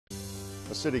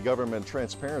A city government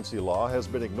transparency law has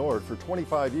been ignored for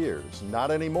 25 years.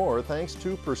 Not anymore, thanks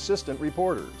to persistent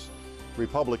reporters.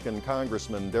 Republican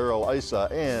Congressmen Issa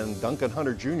and Duncan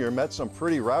Hunter Jr. met some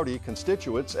pretty rowdy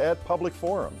constituents at public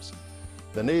forums.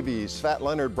 The Navy's Fat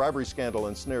Leonard bribery scandal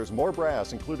ensnares more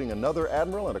brass, including another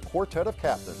admiral and a quartet of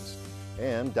captains.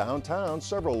 And downtown,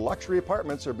 several luxury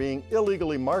apartments are being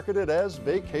illegally marketed as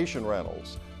vacation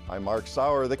rentals. I'm Mark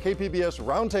Sauer. The KPBS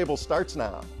Roundtable starts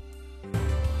now.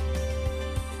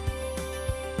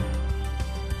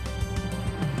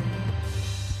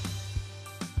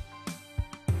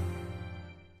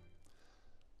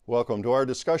 Welcome to our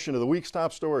discussion of the week's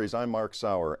top stories. I'm Mark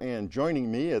Sauer, and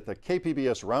joining me at the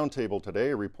KPBS Roundtable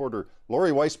today, reporter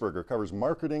Lori Weisberger covers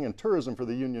marketing and tourism for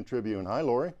the Union Tribune. Hi,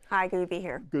 Lori. Hi, good to be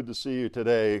here. Good to see you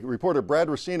today. Reporter Brad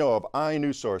Racino of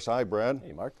iNewsSource. Hi, Brad.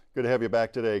 Hey, Mark. Good to have you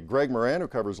back today. Greg Moran, who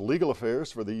covers legal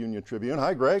affairs for the Union Tribune.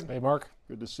 Hi, Greg. Hey, Mark.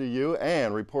 Good to see you.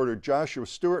 And reporter Joshua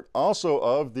Stewart, also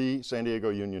of the San Diego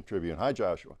Union Tribune. Hi,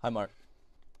 Joshua. Hi, Mark.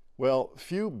 Well,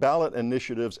 few ballot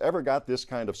initiatives ever got this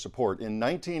kind of support. In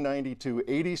 1992,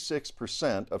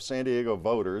 86% of San Diego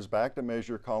voters backed a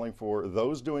measure calling for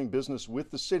those doing business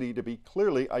with the city to be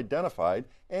clearly identified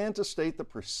and to state the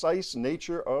precise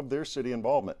nature of their city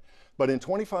involvement. But in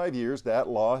 25 years, that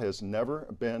law has never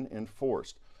been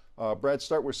enforced. Brad,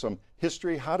 start with some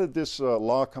history. How did this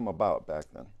law come about back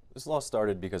then? This law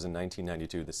started because in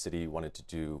 1992, the city wanted to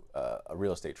do a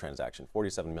real estate transaction,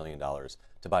 $47 million,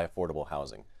 to buy affordable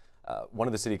housing. One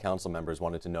of the city council members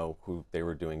wanted to know who they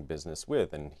were doing business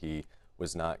with, and he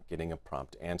was not getting a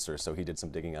prompt answer. So he did some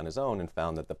digging on his own and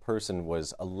found that the person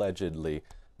was allegedly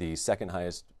the second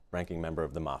highest ranking member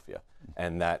of the mafia.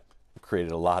 And that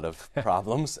created a lot of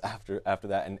problems after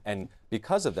that. And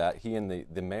because of that, he and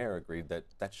the mayor agreed that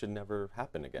that should never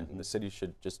happen again. The city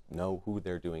should just know who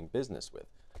they're doing business with.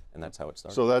 And that's how it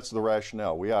started. So that's the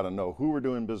rationale. We ought to know who we're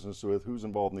doing business with, who's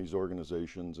involved in these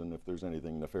organizations, and if there's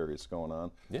anything nefarious going on.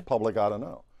 Yeah. Public ought to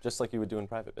know. Just like you would do in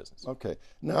private business. Okay.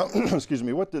 Now, excuse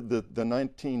me, what did the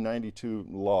 1992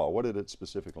 law, what did it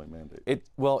specifically mandate?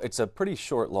 Well, it's a pretty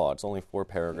short law. It's only 4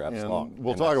 paragraphs long.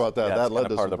 We'll talk about that. That led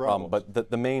to part of the problem. But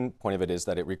the main point of it is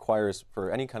that it requires, for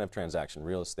any kind of transaction,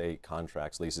 real estate,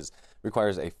 contracts, leases,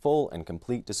 requires a full and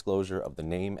complete disclosure of the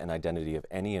name and identity of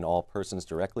any and all persons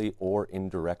directly or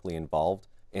indirectly involved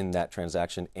in that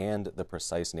transaction and the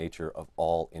precise nature of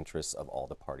all interests of all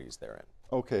the parties therein.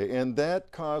 Okay, and that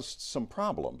caused some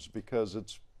problems because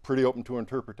it's pretty open to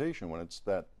interpretation when it's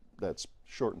that's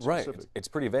short and specific. Right, it's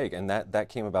pretty vague, and that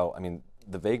came about, I mean,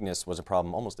 the vagueness was a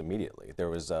problem almost immediately. There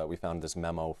was, we found this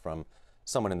memo from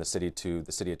someone in the city to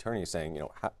the city attorney saying, you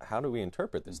know, how do we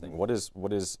interpret this thing? What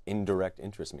does indirect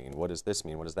interest mean? What does this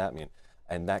mean? What does that mean?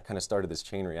 And that kind of started this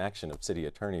chain reaction of city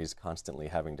attorneys constantly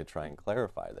having to try and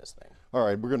clarify this thing. All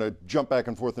right, we're going to jump back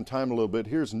and forth in time a little bit.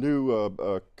 Here's new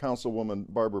Councilwoman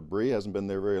Barbara Bree, hasn't been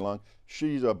there very long.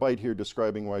 She's a bite here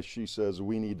describing why she says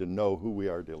we need to know who we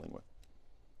are dealing with.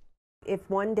 If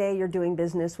one day you're doing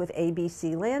business with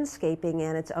ABC Landscaping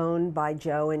and it's owned by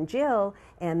Joe and Jill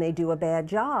and they do a bad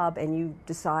job and you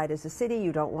decide as a city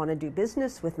you don't want to do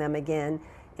business with them again,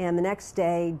 and the next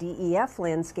day DEF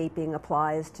Landscaping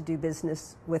applies to do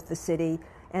business with the city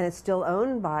and it's still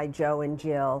owned by Joe and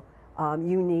Jill,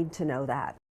 you need to know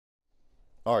that.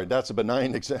 All right, that's a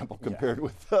benign example compared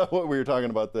with what we were talking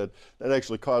about that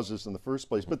actually caused this in the first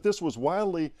place. But this was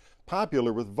wildly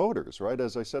popular with voters, right?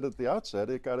 As I said at the outset,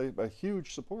 it got a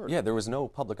huge support. Yeah, there was no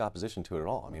public opposition to it at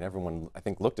all. I mean, everyone, I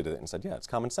think, looked at it and said, yeah, it's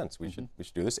common sense. We should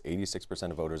do this.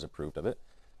 86% of voters approved of it.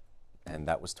 And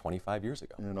that was 25 years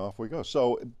ago. And off we go.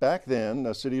 So back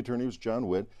then, city attorney was John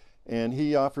Witt, and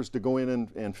he offers to go in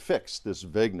and fix this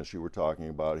vagueness you were talking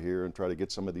about here and try to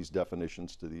get some of these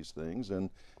definitions to these things. And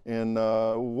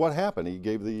what happened? He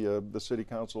gave the city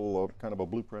council kind of a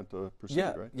blueprint to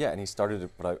proceed, right? Yeah, and he started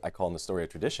what I call in the story a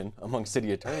tradition among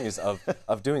city attorneys of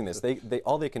doing this.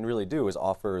 All they can really do is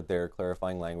offer their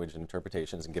clarifying language and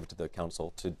interpretations and give it to the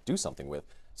council to do something with.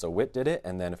 So Witt did it,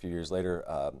 and then a few years later,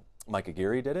 Mike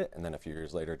Aguirre did it, and then a few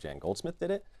years later, Jan Goldsmith did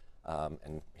it,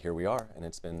 and here we are, and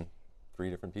it's been 3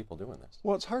 different people doing this.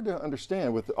 Well, it's hard to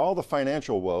understand with all the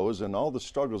financial woes and all the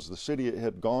struggles the city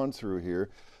had gone through here,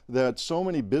 that so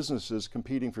many businesses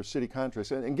competing for city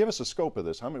contracts, and give us a scope of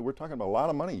this. How many? We're talking about a lot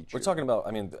of money each year. We're talking about,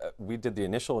 I mean, we did the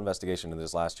initial investigation into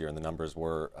this last year, and the numbers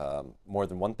were more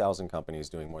than 1,000 companies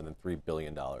doing more than $3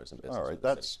 billion in business. All right,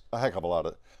 that's a heck of a lot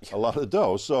of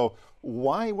dough. So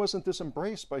why wasn't this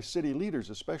embraced by city leaders,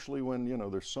 especially when, you know,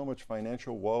 there's so much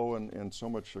financial woe and so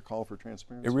much a call for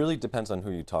transparency? It really depends on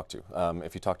who you talk to.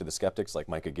 If you talk to the skeptics like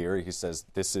Mike Aguirre, he says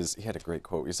he had a great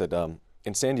quote. He said,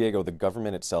 in San Diego, the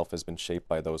government itself has been shaped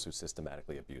by those who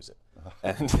systematically abuse it.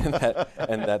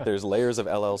 And that there's layers of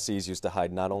LLCs used to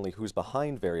hide not only who's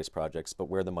behind various projects, but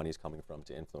where the money's coming from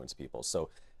to influence people. So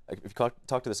if you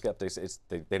talk to the skeptics,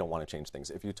 they don't want to change things.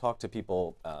 If you talk to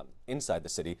people inside the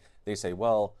city, they say,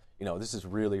 well, this is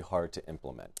really hard to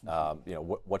implement.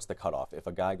 What's the cutoff? If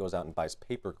a guy goes out and buys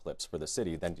paper clips for the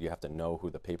city, then you have to know who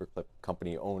the paperclip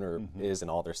company owner is and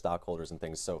all their stockholders and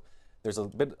things. So there's a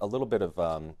little bit of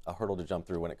a hurdle to jump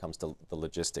through when it comes to the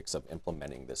logistics of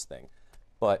implementing this thing.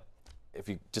 But if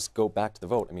you just go back to the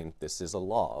vote, I mean, this is a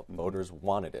law. Voters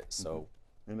wanted it, so.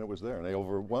 And it was there, and they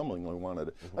overwhelmingly wanted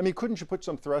it. I mean, couldn't you put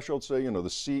some threshold, say, the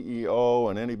CEO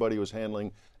and anybody who's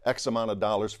handling X amount of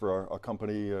dollars for a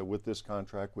company with this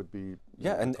contract would be...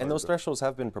 Yeah, and those thresholds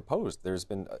have been proposed. There's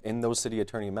been, in those city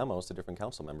attorney memos to different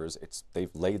council members,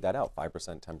 they've laid that out,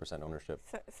 5%, 10% ownership.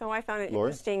 So I found it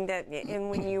Lori? interesting that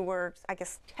when you were, I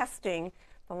guess, testing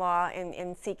the law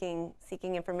and seeking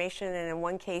information, and in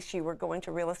one case you were going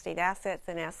to real estate assets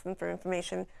and asked them for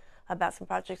information about some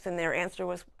projects, and their answer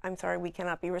was, I'm sorry, we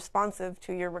cannot be responsive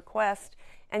to your request.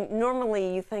 And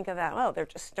normally you think of that, oh, they're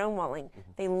just stonewalling.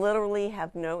 They literally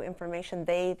have no information.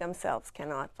 They themselves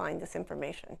cannot find this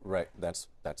information. Right, that's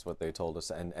what they told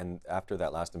us. And after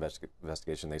that last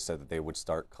investigation, they said that they would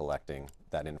start collecting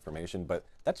that information. But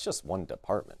that's just one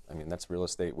department. I mean, that's real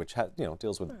estate, which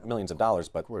deals with millions of dollars.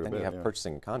 But then you have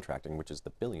purchasing and contracting, which is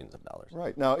the billions of dollars.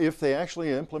 Right. Now, if they actually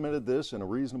implemented this in a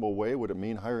reasonable way, would it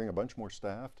mean hiring a bunch more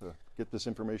staff to get this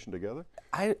information together?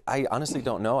 I honestly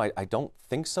don't know. I don't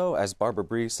think so. As Barbara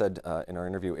Bree said in our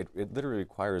interview, it literally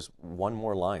requires one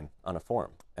more line on a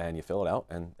form, and you fill it out,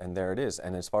 and there it is.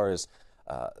 And as far as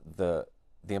the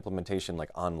implementation, like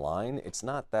online, it's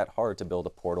not that hard to build a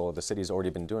portal. The city's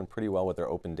already been doing pretty well with their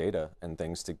open data and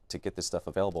things to get this stuff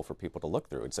available for people to look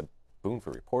through. It's a boon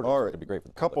for reporters. All right. It'd be great for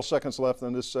the couple public. seconds left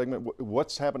in this segment.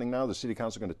 What's happening now? The City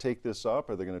Council going to take this up?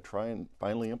 Are they going to try and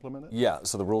finally implement it? Yeah,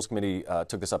 so the Rules Committee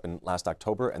took this up in last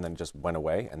October and then just went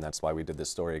away, and that's why we did this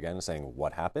story again, saying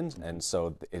what happened. And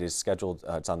so it is scheduled,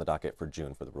 it's on the docket for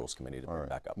June for the Rules Committee to bring it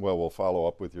back up. Well, we'll follow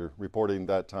up with your reporting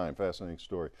that time. Fascinating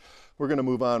story. We're going to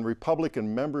move on.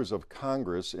 Republican members of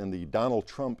Congress in the Donald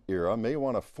Trump era may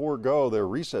want to forego their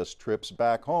recess trips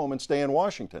back home and stay in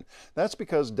Washington. That's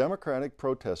because Democratic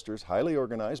protesters, highly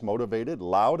organized, motivated,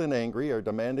 loud and angry, are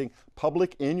demanding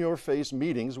public in-your-face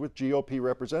meetings with GOP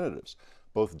representatives.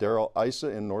 Both Darrell Issa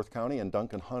in North County and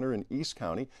Duncan Hunter in East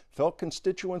County felt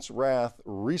constituents' wrath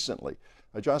recently.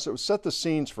 Jocelyn, set the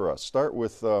scenes for us. Start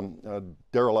with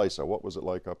Darrell Issa. What was it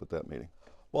like up at that meeting?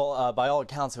 Well, by all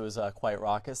accounts, it was quite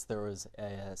raucous. There was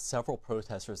several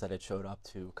protesters that had showed up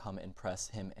to come and press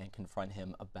him and confront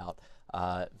him about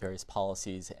various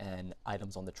policies and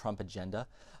items on the Trump agenda.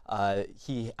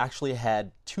 He actually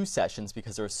had two sessions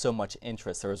because there was so much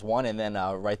interest. There was one, and then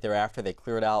right thereafter, they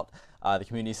cleared out the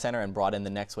community center and brought in the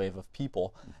next wave of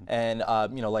people. And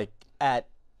like at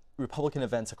Republican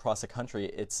events across the country,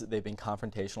 they've been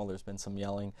confrontational. There's been some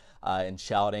yelling and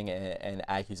shouting and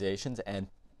accusations, and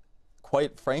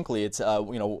quite frankly, it's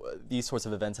these sorts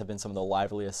of events have been some of the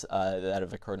liveliest that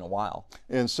have occurred in a while.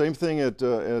 And same thing at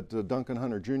Duncan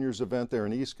Hunter Jr.'s event there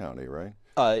in East County, right?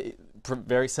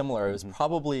 Very similar. It was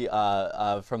probably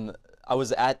I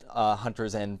was at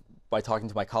Hunter's, and by talking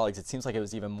to my colleagues, it seems like it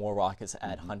was even more raucous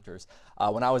at Hunter's.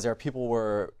 When I was there, people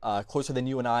were closer than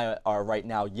you and I are right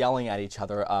now, yelling at each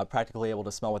other, practically able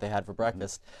to smell what they had for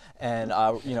breakfast, and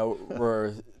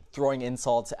were throwing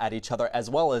insults at each other as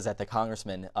well as at the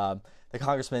congressman. The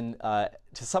congressman, to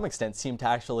some extent, seemed to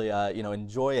actually,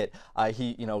 enjoy it.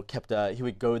 He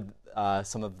would goad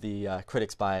some of the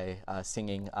critics by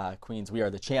singing Queen's "We Are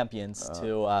the Champions"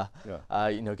 to, get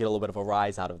a little bit of a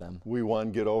rise out of them. We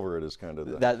won, get over it is kind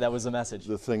of that was the message.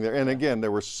 The thing there, and again,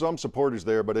 there were some supporters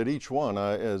there, but at each one,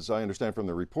 as I understand from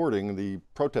the reporting, the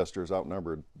protesters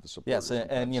outnumbered the supporters. Yes,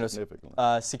 and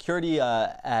significantly. Security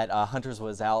at Hunter's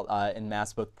was out in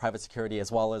mass, both private security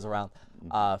as well as around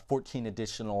 14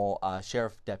 additional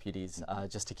sheriff deputies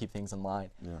just to keep things in line.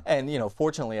 Yeah. And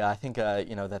fortunately, I think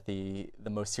that the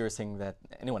most serious thing that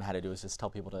anyone had to do is just tell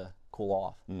people to cool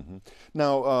off.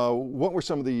 Now, what were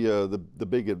some of the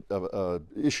big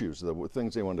issues, the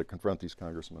things they wanted to confront these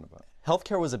congressmen about?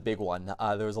 Healthcare was a big one.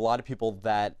 There was a lot of people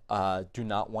that do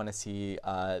not want to see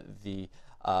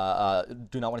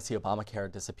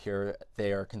Obamacare disappear.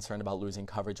 They are concerned about losing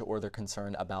coverage, or they're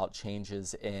concerned about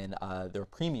changes in their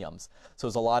premiums. So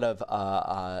there's a lot of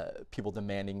people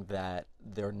demanding that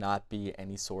there not be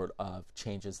any sort of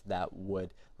changes that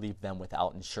would leave them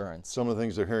without insurance. Some of the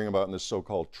things they're hearing about in this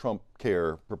so-called Trump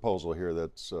care proposal here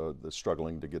that's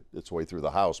struggling to get its way through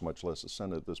the House, much less the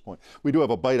Senate at this point. We do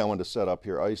have a bite I wanted to set up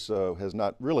here. Issa has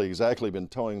not really exactly been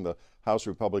towing the House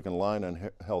Republican line on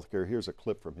health care. Here's a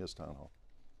clip from his town hall.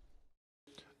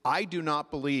 I do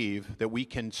not believe that we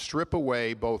can strip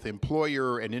away both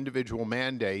employer and individual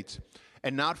mandates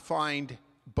and not find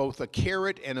both a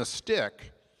carrot and a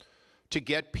stick to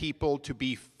get people to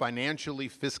be financially,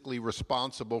 fiscally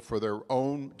responsible for their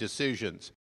own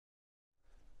decisions.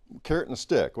 Carrot and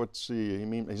stick. What's he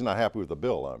mean? He's not happy with the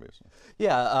bill, obviously.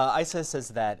 Yeah, Issa says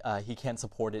that he can't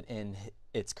support it in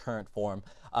its current form,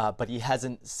 but he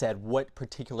hasn't said what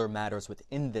particular matters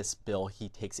within this bill he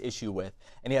takes issue with,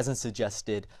 and he hasn't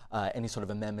suggested any sort of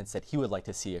amendments that he would like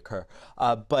to see occur.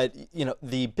 But you know,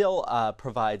 the bill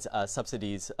provides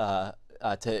subsidies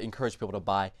to encourage people to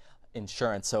buy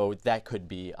insurance, so that could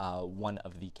be one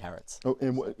of the carrots. Oh,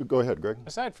 and go ahead, Greg.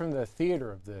 Aside from the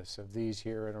theater of these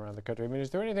here and around the country, I mean, is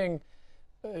there anything,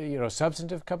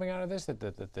 substantive coming out of this that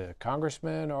the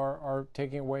congressmen are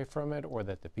taking away from it, or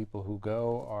that the people who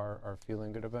go are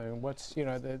feeling good about it? I mean, what's,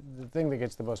 the thing that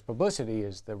gets the most publicity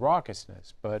is the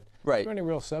raucousness, but right. Is there any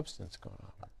real substance going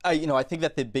on? I think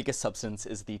that the biggest substance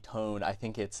is the tone. I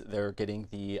think they're getting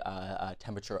the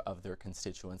temperature of their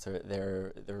constituents.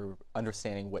 They're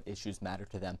understanding what issues matter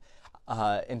to them.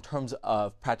 In terms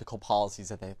of practical policies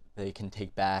that they can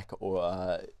take back, or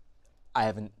I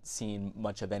haven't seen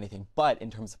much of anything. But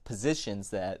in terms of positions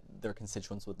that their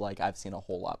constituents would like, I've seen a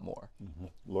whole lot more. Mm-hmm.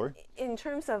 Lori? In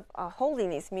terms of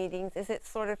holding these meetings, is it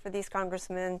sort of for these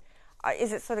congressmen?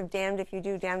 Is it sort of damned if you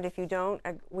do, damned if you don't?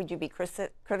 Would you be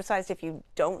criticized if you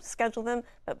don't schedule them?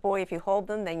 But boy, if you hold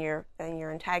them, then your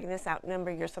antagonists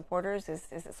outnumber your supporters. Is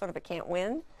it sort of a can't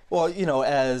win? Well,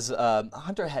 as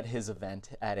Hunter had his event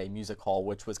at a music hall,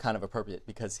 which was kind of appropriate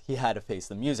because he had to face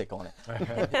the music on it.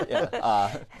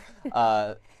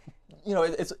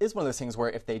 It's one of those things where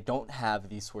if they don't have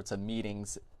these sorts of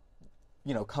meetings,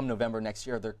 come November next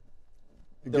year, their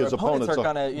opponents are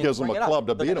going to gives them a club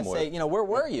to beat them with. Say, where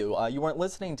were you? You weren't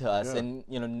listening to us, and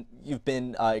you've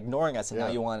been ignoring us, and now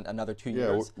you want another 2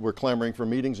 years. Yeah, we're clamoring for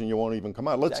meetings, and you won't even come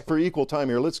out. Let's, for equal time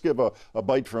here, let's give a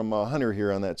bite from Hunter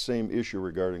here on that same issue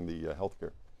regarding the health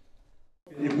care.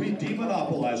 If we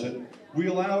demonopolize it, we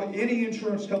allow any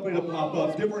insurance company to pop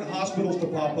up, different hospitals to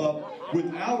pop up,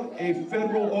 without a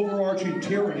federal overarching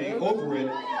tyranny over it.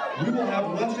 We will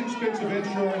have less expensive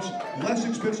insurance, less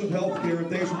expensive health care, and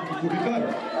things will be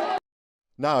better.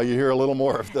 Now you hear a little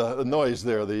more of the noise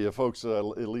there. The folks at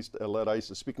least let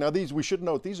Issa speak. Now we should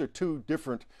note, these are two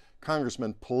different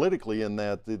congressmen politically, in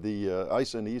that the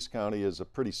Issa in East County is a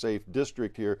pretty safe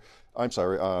district here. I'm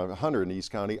sorry, Hunter in East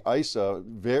County. Issa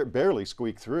barely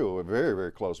squeaked through, a very,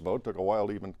 very close vote. Took a while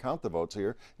to even count the votes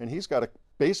here. And he's got to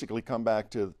basically come back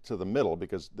to the middle,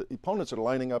 because the opponents are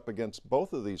lining up against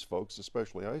both of these folks,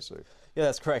 especially Issa. Yeah,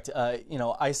 that's correct.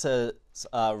 Issa's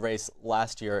race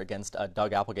last year against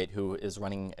Doug Applegate, who is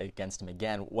running against him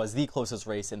again, was the closest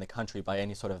race in the country by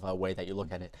any sort of way that you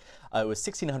look at it. It was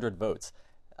 1,600 votes.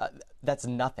 That's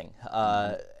nothing.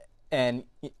 And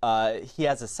he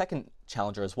has a second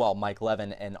challenger as well, Mike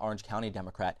Levin, an Orange County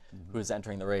Democrat, who is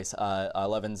entering the race.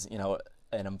 Levin's,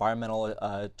 an environmental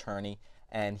attorney,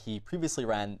 and he previously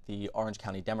ran the Orange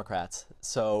County Democrats,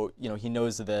 so he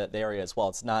knows the area as well.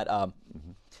 It's not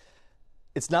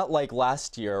it's not like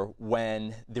last year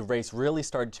when the race really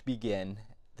started to begin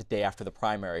the day after the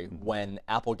primary, when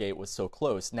Applegate was so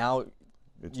close. Now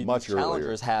much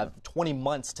challengers have 20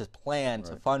 months to plan,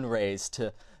 to fundraise,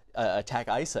 to attack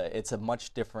Issa. It's a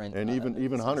much different. And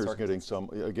even Hunter's getting some,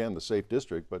 again, the safe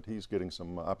district, but he's getting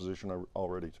some opposition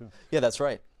already too. Yeah, that's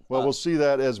right. Well, we'll see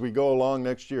that as we go along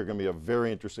next year. Going to be a very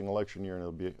interesting election year, and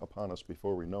it'll be upon us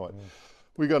before we know it.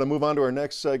 We got to move on to our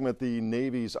next segment. The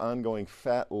Navy's ongoing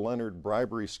Fat Leonard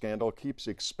bribery scandal keeps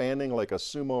expanding like a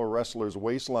sumo wrestler's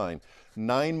waistline.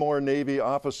 9 more Navy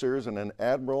officers and an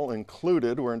admiral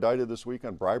included were indicted this week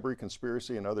on bribery,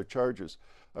 conspiracy, and other charges.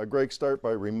 Greg, start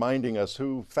by reminding us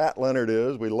who Fat Leonard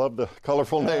is. We love the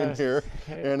colorful name here,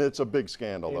 and it's a big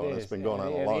scandal, though, and it's been going on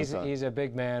a long time. He's a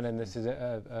big man, and this is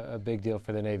a big deal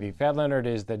for the Navy. Fat Leonard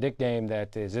is the nickname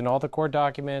that is in all the court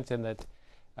documents, and that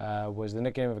was the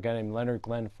nickname of a guy named Leonard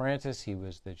Glenn Francis. He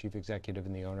was the chief executive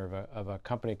and the owner of a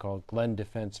company called Glenn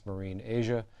Defense Marine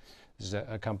Asia. This is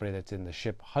a company that's in the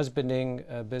ship husbanding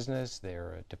business.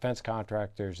 They're defense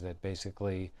contractors that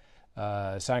basically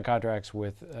sign contracts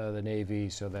with the Navy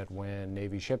so that when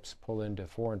Navy ships pull into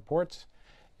foreign ports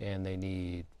and they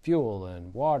need fuel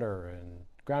and water and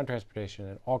ground transportation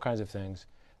and all kinds of things,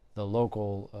 the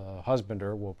local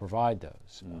husbander will provide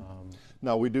those.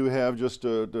 Now, we do have, just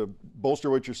to bolster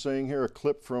what you're saying here, a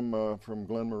clip from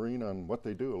Glen Marine on what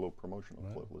they do, a little promotional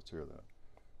clip. Let's hear that.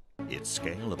 Its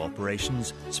scale of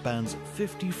operations spans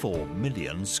 54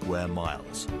 million square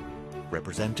miles,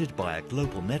 represented by a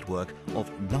global network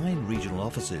of 9 regional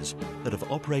offices that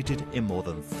have operated in more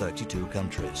than 32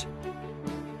 countries.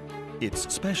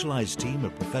 Its specialized team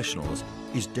of professionals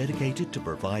is dedicated to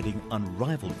providing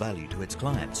unrivaled value to its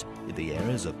clients in the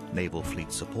areas of naval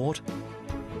fleet support,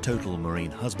 total marine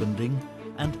husbanding,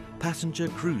 and passenger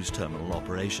cruise terminal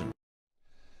operation.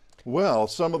 Well,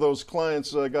 some of those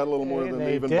clients got a little more than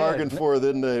they even bargained for,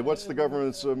 didn't they? What's the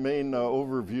government's main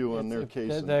overview on their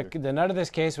case? The nut of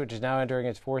this case, which is now entering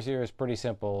its 4th year, is pretty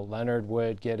simple. Leonard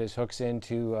would get his hooks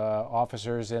into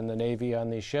officers in the Navy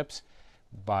on these ships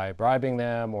by bribing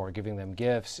them or giving them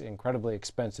gifts, incredibly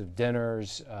expensive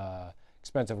dinners,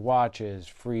 expensive watches,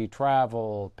 free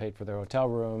travel, paid for their hotel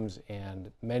rooms,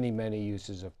 and many, many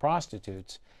uses of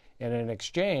prostitutes. And in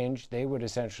exchange, they would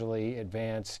essentially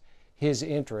advance his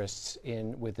interests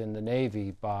within the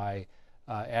Navy by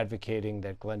advocating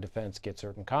that Glen Defense get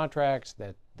certain contracts,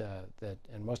 that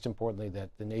and most importantly, that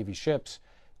the Navy ships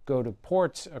go to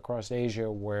ports across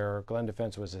Asia where Glen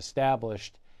Defense was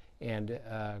established and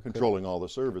controlling all the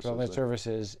services. Controlling the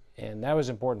services, and that was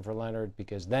important for Leonard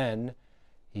because then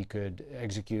he could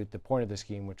execute the point of the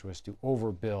scheme, which was to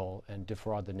overbill and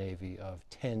defraud the Navy of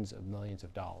tens of millions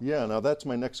of dollars. Yeah, now that's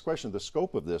my next question. The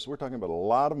scope of this, we're talking about a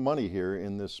lot of money here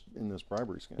in this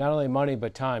bribery scam. Not only money,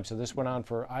 but time. So this went on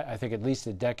for, I think, at least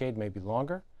a decade, maybe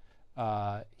longer.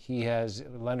 Francis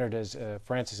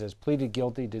has pleaded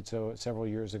guilty, did so several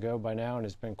years ago by now, and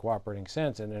has been cooperating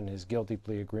since. And in his guilty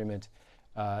plea agreement,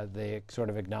 they sort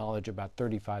of acknowledge about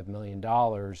 $35 million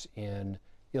in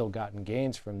ill-gotten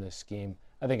gains from this scheme.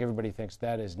 I think everybody thinks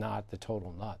that is not the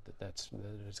total nut,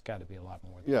 it's got to be a lot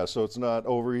more than that. So it's not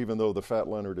over, even though the fat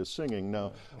Leonard is singing.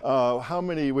 Now,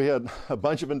 we had a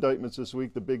bunch of indictments this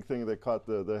week. The big thing that caught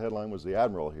the headline was the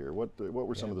Admiral here. What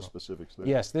were some of the specifics there?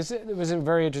 Yes, it was a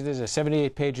very interesting, this is a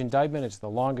 78-page indictment. It's the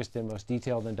longest and most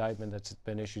detailed indictment that's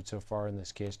been issued so far in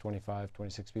this case.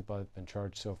 26 people have been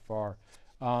charged so far.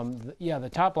 The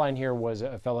top line here was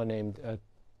a fellow named,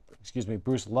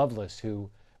 Bruce Lovelace, who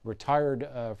retired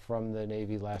from the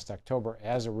Navy last October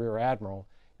as a Rear Admiral.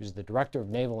 He was the Director of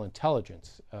Naval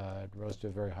Intelligence, rose to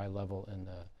a very high level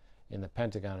in the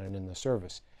Pentagon and in the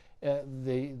service.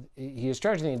 He is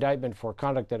charged in the indictment for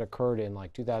conduct that occurred in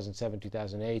like 2007,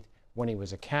 2008, when he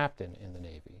was a captain in the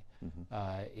Navy,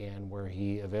 and where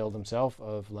he availed himself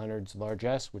of Leonard's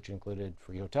largesse, which included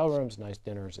free hotel rooms, nice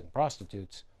dinners, and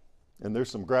prostitutes. And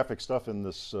there's some graphic stuff in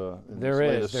this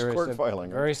latest court filing.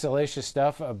 Very salacious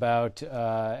stuff about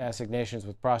assignations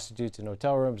with prostitutes in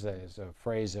hotel rooms. There's a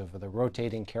phrase of the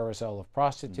rotating carousel of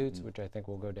prostitutes, which I think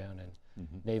will go down in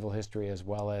naval history, as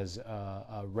well as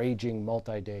a raging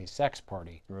multi-day sex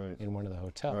party in one of the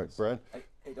hotels. Right, Brad?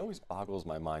 It always boggles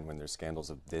my mind when there's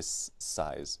scandals of this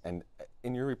size. And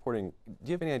in your reporting, do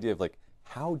you have any idea of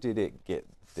how did it get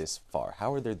this far?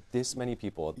 How are there this many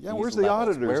people at these where's the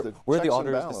levels? auditors? Where are the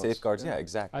auditors, the safeguards? Yeah,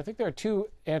 exactly. I think there are two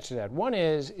answers to that. One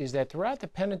is that throughout the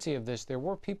pendency of this, there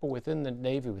were people within the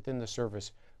Navy, within the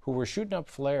service, who were shooting up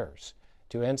flares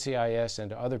to NCIS and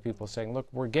to other people saying, look,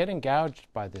 we're getting gouged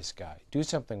by this guy. Do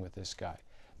something with this guy.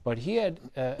 But he had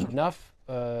enough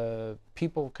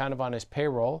people kind of on his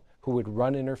payroll who would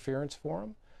run interference for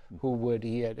him.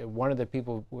 One of the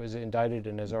people who was indicted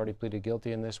and has already pleaded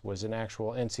guilty in this was an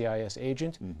actual NCIS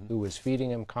agent who was feeding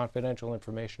him confidential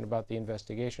information about the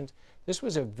investigations. This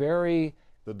was a very...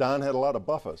 The Don had a lot of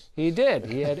buffers. He did.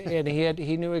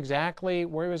 He knew exactly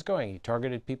where he was going. He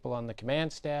targeted people on the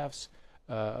command staffs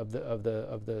of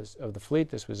the fleet.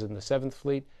 This was in the 7th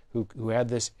Fleet, who had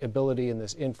this ability and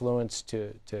this influence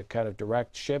to kind of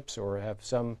direct ships or have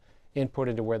some input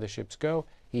into where the ships go.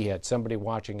 He had somebody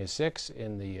watching his 6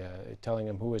 telling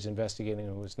him who was investigating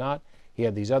and who was not. He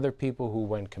had these other people who,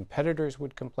 when competitors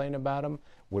would complain about him,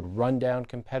 would run down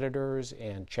competitors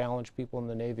and challenge people in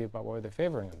the Navy about whether they're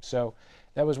favoring him. So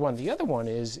that was one. The other one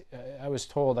is, I was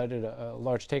told, I did a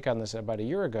large take on this about a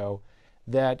year ago,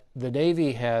 that the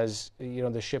Navy has,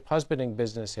 the ship husbanding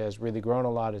business has really grown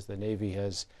a lot as the Navy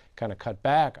has kind of cut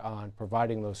back on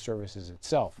providing those services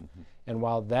itself. And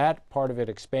while that part of it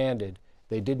expanded,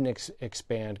 they didn't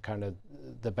expand kind of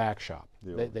the back shop.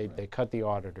 They cut the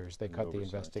auditors, they cut the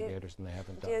investigators, and they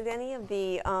haven't done. Did any of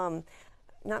the,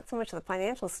 not so much the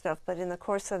financial stuff, but in the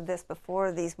course of this,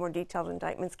 before these more detailed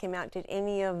indictments came out, did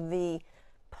any of the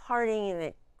partying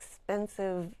and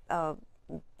expensive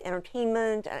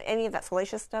entertainment, any of that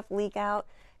salacious stuff leak out?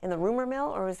 in the rumor mill,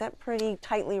 or was that pretty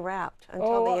tightly wrapped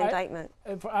until the indictment?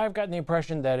 I've gotten the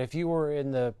impression that if you were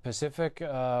in the Pacific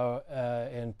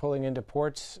and pulling into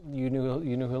ports, you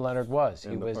knew who Leonard was.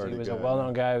 He was a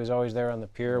well-known guy who was always there on the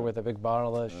pier with a big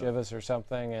bottle of Chivas or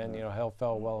something, and hail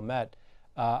fell well met.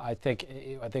 I think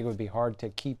it would be hard to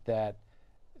keep that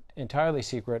entirely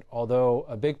secret, although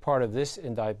a big part of this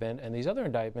indictment and these other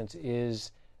indictments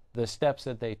is the steps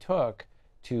that they took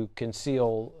to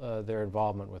conceal their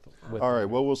involvement with. All right.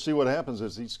 Well, we'll see what happens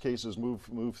as these cases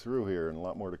move through here, and a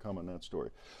lot more to come on that story.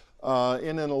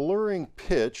 In an alluring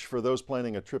pitch for those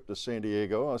planning a trip to San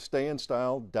Diego, a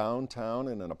stay-in-style downtown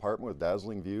in an apartment with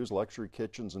dazzling views, luxury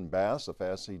kitchens and baths, a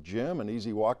fancy gym, an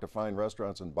easy walk to fine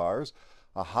restaurants and bars,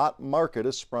 a hot market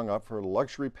has sprung up for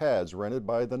luxury pads rented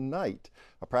by the night,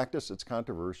 a practice that's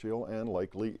controversial and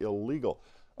likely illegal.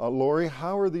 Lori,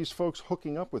 how are these folks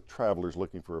hooking up with travelers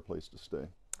looking for a place to stay?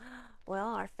 Well,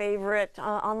 our favorite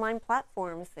online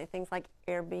platforms, things like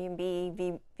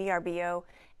Airbnb, VRBO,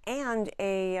 and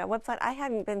a website I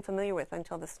hadn't been familiar with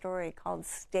until the story called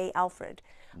Stay Alfred.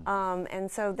 And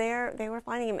so they were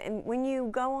finding him. And when you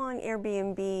go on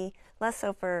Airbnb, less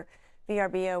so for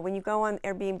VRBO, when you go on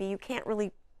Airbnb, you can't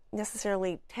really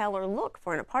necessarily tell or look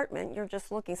for an apartment. You're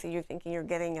just looking, so you're thinking you're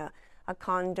getting a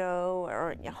condo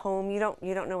or a home. You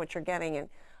don't know what you're getting, and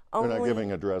they're not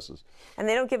giving addresses. And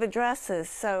they don't give addresses.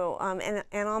 So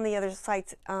and on the other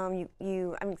sites, on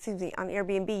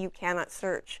Airbnb, you cannot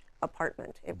search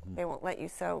apartment. They won't let you.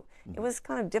 So it was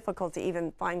kind of difficult to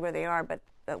even find where they are. But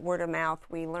word of mouth,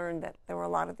 we learned that there were a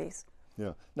lot of these.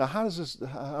 Yeah. Now,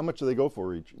 how much do they go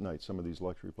for each night? Some of these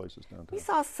luxury places downtown. We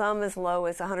saw some as low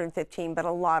as 115, but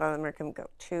a lot of them can go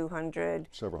 200,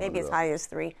 maybe as high as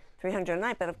 300 a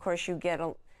night. But of course, you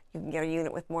can get a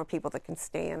unit with more people that can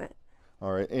stay in it.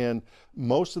 All right, and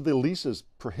most of the leases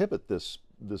prohibit this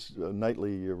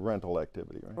nightly rental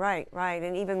activity, right? Right,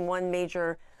 and even one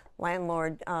major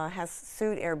landlord has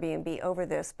sued Airbnb over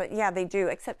this. But yeah, they do.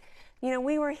 Except,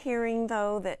 we were hearing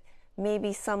though that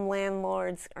maybe some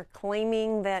landlords are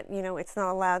claiming that it's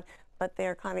not allowed, but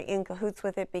they're kind of in cahoots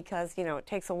with it because it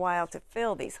takes a while to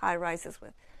fill these high rises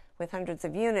with hundreds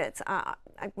of units.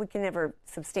 We can never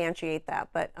substantiate that,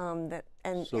 but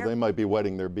so they might be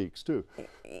wetting their beaks too,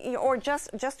 or just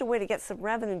a way to get some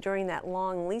revenue during that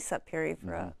long lease-up period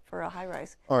for a high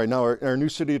rise. All right, now our new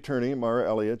city attorney, Mara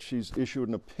Elliott, she's issued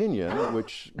an opinion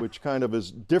which kind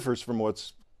of differs from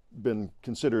what's been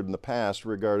considered in the past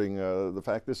regarding the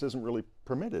fact this isn't really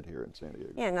permitted here in San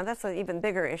Diego. Yeah, now that's an even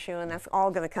bigger issue, and that's all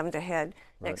going to come to head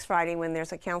next Friday when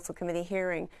there's a council committee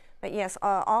hearing. But yes,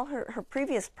 all her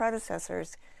previous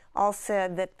predecessors all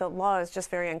said that the law is just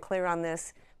very unclear on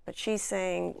this, but she's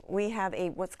saying we have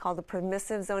what's called a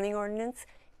permissive zoning ordinance,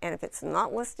 and if it's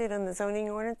not listed in the zoning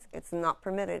ordinance, it's not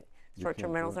permitted.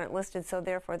 Short-term rentals aren't listed, so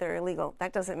therefore they're illegal.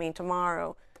 That doesn't mean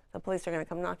tomorrow the police are going to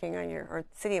come knocking on or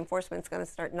city enforcement's going to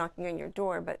start knocking on your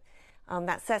door, but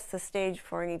that sets the stage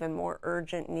for an even more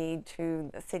urgent need to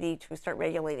the city to start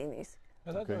regulating these.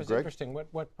 I thought that was interesting.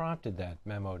 What prompted that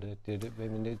memo?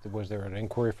 Was there an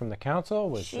inquiry from the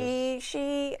council?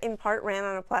 She in part ran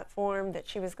on a platform that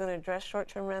she was going to address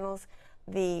short-term rentals.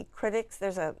 The critics,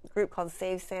 there's a group called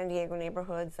Save San Diego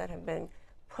Neighborhoods that have been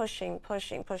pushing.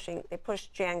 They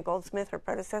pushed Jan Goldsmith, her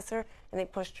predecessor, and they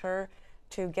pushed her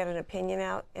to get an opinion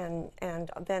out, and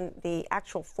then the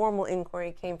actual formal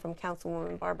inquiry came from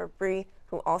Councilwoman Barbara Bree,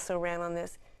 who also ran on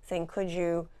this, saying, could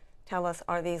you tell us,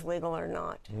 are these legal or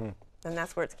not? And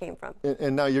that's where it came from.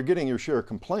 And now you're getting your share of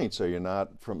complaints, are you not?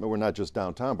 We're not just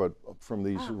downtown, but from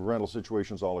these rental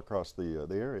situations all across the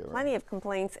area, right? Plenty of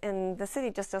complaints, and the city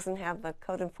just doesn't have the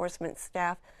code enforcement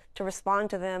staff to respond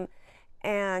to them.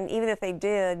 And even if they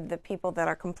did, the people that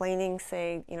are complaining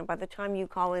say, by the time you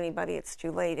call anybody, it's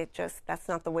too late. That's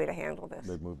not the way to handle this.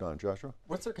 They've moved on. Joshua?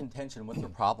 What's their contention? What's their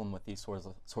problem with these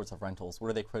sorts of rentals?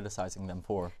 What are they criticizing them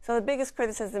for? So the biggest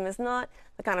criticism is not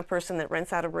the kind of person that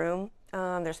rents out a room,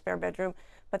 their spare bedroom,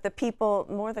 but the people,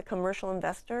 more the commercial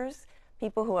investors,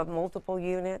 people who have multiple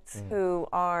units,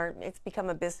 it's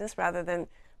become a business rather than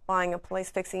buying a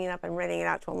place, fixing it up, and renting it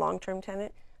out to a long-term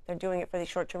tenant. They're doing it for these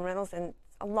short-term rentals, and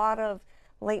a lot of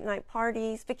late-night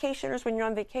parties, vacationers. When you're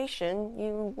on vacation,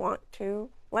 you want to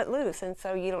let loose, and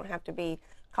so you don't have to be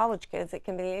college kids. It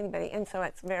can be anybody, and so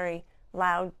it's very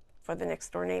loud for the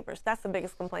next-door neighbors. That's the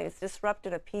biggest complaint. It's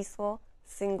disrupted a peaceful,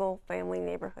 single-family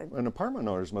neighborhood. And apartment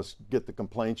owners must get the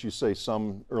complaints. You say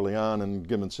some early on, and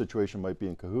given the situation might be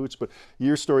in cahoots, but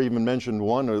your story even mentioned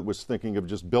one that was thinking of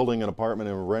just building an apartment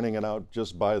and renting it out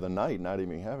just by the night, not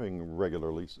even having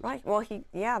regular leases. Right. Well,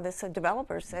 this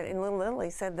developer said in Little Italy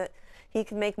said that he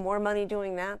could make more money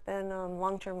doing that than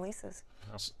long-term leases.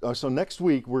 So next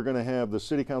week we're going to have the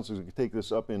city council take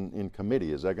this up in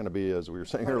committee. Is that going to be, as we were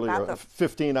saying earlier, a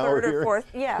 15-hour hearing?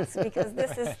 Fourth, yes, because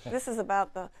this is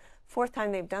about the fourth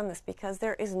time they've done this, because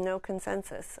there is no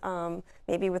consensus.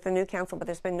 Maybe with the new council, but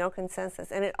there's been no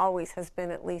consensus, and it always has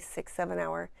been at least 6-7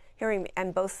 hour hearing,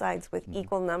 and both sides with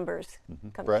equal numbers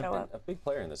come Brad? show up. A big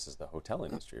player in this is the hotel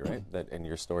industry, right? That in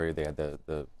your story they had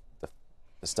the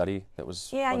study that was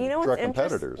Yeah, you know direct what's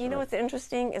competitors. You know what's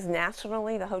interesting is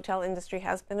nationally the hotel industry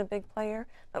has been a big player,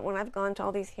 but when I've gone to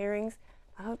all these hearings,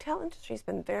 the hotel industry's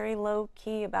been very low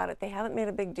key about it. They haven't made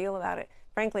a big deal about it.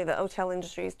 Frankly, the hotel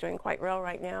industry is doing quite well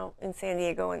right now in San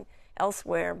Diego and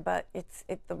elsewhere, but it's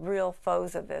the real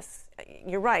foes of this.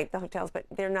 You're right, the hotels, but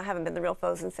haven't been the real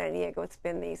foes in San Diego. It's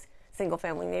been these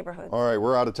single-family neighborhoods. All right,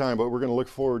 we're out of time, but we're going to look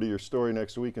forward to your story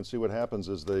next week and see what happens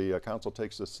as the council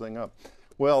takes this thing up.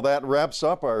 Well, that wraps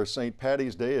up our St.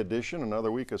 Patty's Day edition,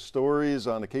 another week of stories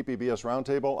on the KPBS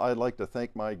Roundtable. I'd like to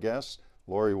thank my guests,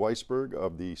 Lori Weisberg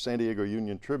of the San Diego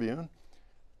Union-Tribune,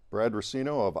 Brad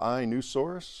Racino of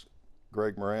iNewsSource,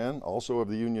 Greg Moran, also of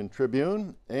the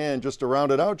Union-Tribune, and just to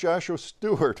round it out, Joshua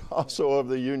Stewart, also of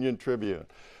the Union-Tribune.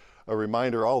 A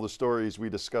reminder, all the stories we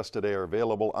discussed today are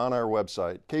available on our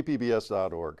website,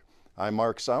 kpbs.org. I'm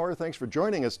Mark Sauer. Thanks for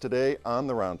joining us today on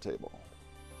the Roundtable.